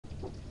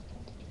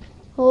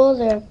Hello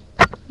there,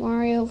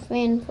 Mario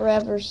Fan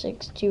Forever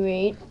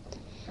 628,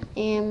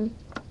 and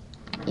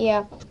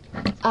yeah,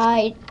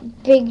 I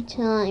big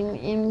time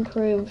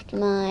improved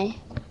my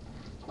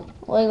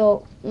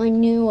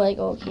new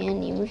Lego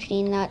candy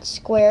machine, that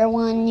square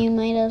one you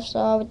might have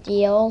saw with the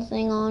yellow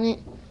thing on it,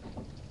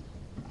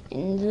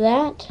 and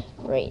that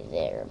right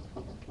there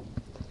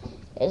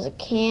is a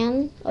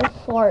can of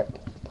fart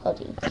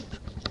putty.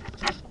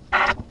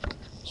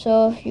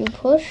 So if you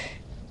push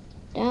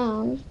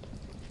down,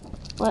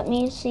 let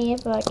me see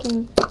if I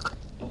can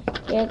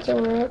get it to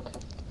work.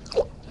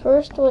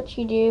 First, what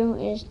you do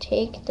is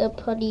take the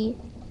putty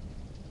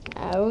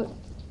out,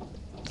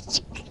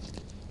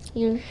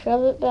 you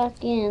shove it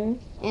back in,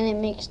 and it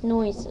makes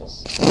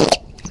noises.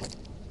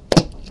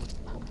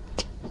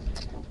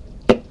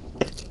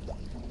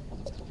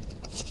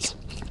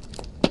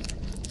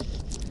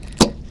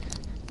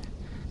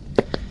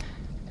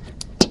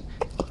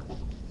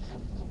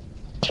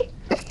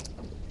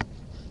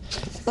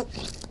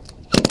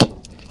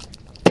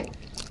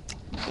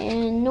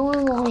 And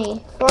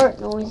normally fart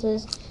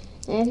noises,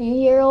 and if you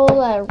hear all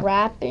that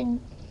rapid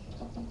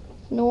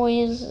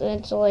noise,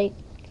 it's like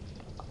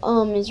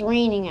it's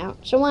raining out.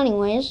 So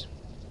anyways,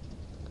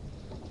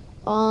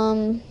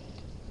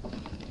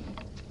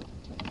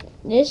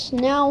 this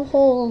now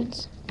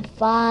holds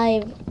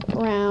 5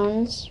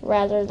 rounds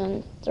rather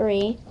than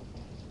 3,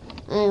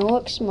 and it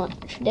looks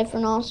much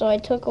different. Also, I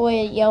took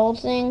away the yellow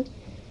thing,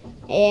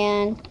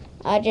 and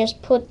I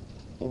just put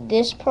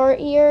this part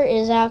here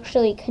is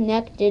actually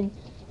connected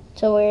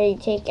to where you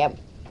take it.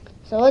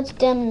 So let's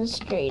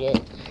demonstrate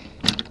it.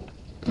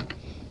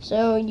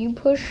 So you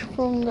push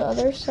from the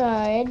other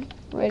side,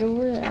 right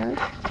over there,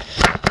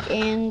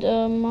 and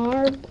a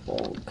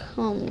marble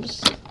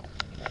comes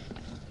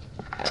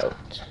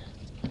out.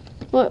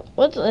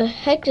 What the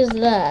heck is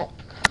that?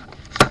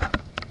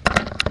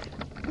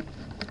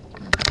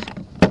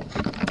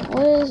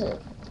 What is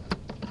it?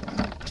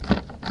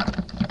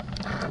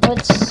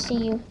 Let's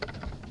see.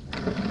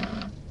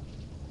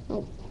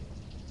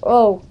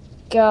 Oh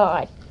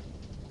God.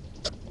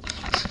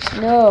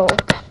 No.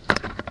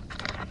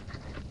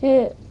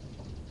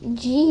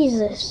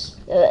 Jesus.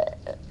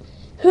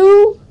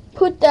 Who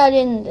put that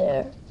in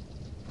there?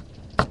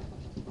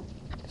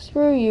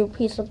 Screw you,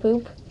 piece of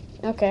poop.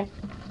 Okay.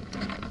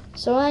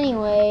 So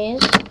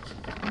anyways,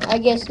 I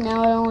guess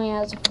now it only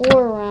has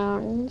 4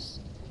 rounds.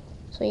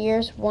 So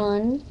here's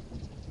 1.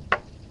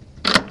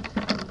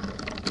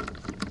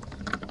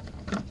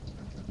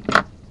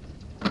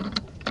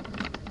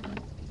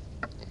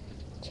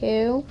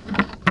 2.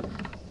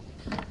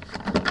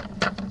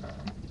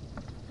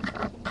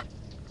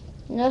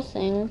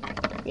 Nothing,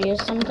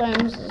 because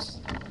sometimes this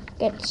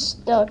gets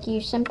stuck.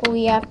 You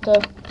simply have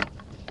to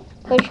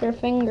push your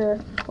finger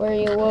where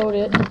you load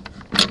it.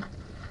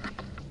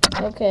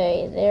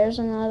 Okay, there's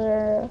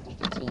another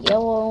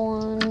yellow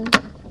one,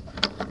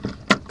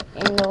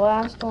 and the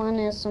last one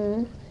is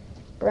some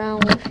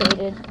brown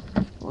shaded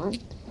one.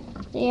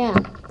 Yeah.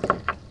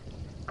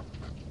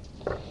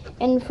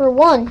 And for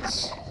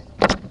once,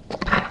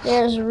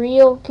 there's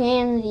real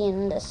candy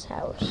in this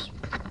house.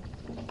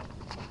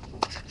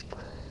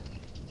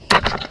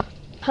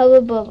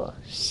 Hubba Bubba,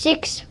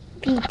 6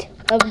 feet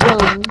of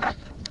gum.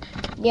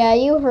 Yeah,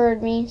 you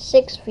heard me,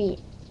 6 feet.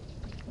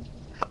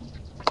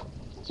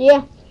 So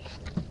yeah,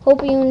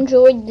 hope you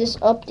enjoyed this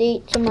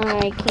update to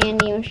my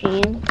candy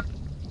machine.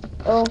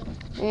 Oh,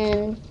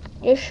 and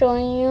just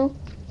showing you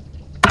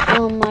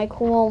my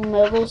cool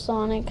Metal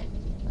Sonic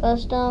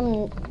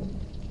custom.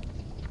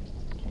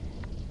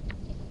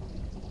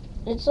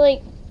 It's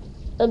like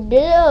a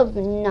bit of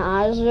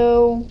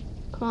Nazo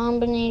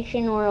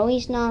combination, or at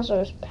least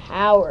Nazo's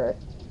power.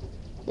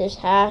 This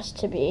has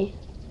to be.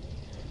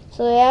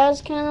 So it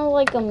has kind of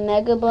like a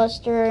Mega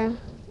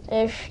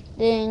Buster-ish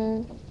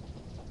thing.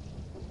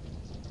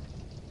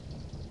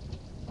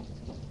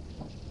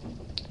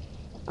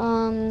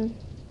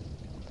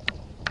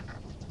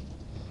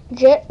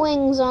 Jet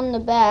wings on the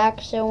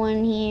back, so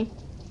when he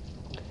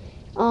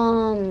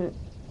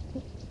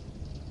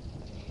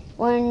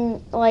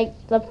when like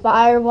the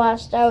fire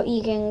blasts out,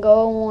 he can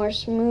go more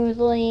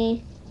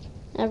smoothly,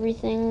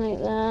 everything like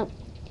that.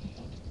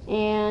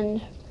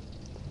 And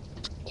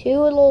 2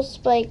 little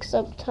spikes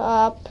up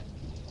top,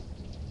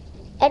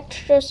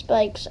 extra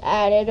spikes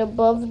added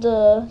above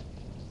the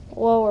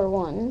lower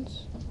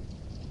ones.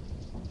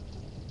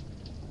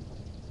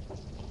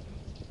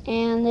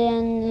 And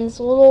then this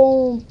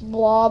little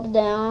blob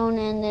down,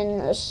 and then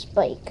a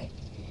spike.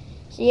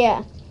 So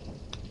yeah,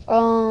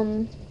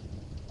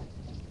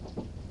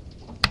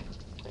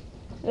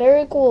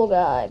 very cool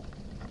guy.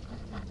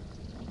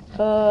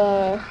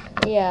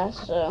 Yeah,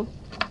 so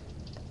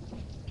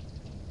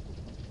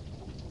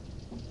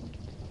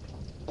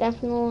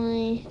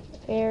definitely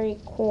very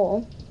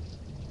cool.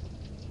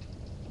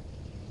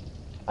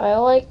 I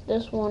like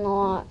this one a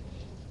lot.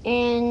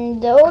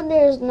 And though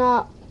there's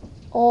not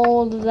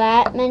all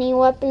that many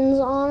weapons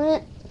on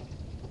it,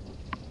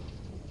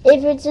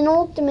 if it's an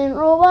ultimate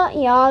robot,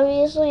 he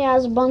obviously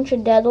has a bunch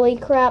of deadly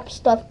crap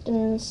stuffed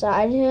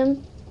inside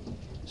him.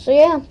 So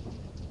yeah,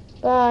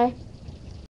 Bye.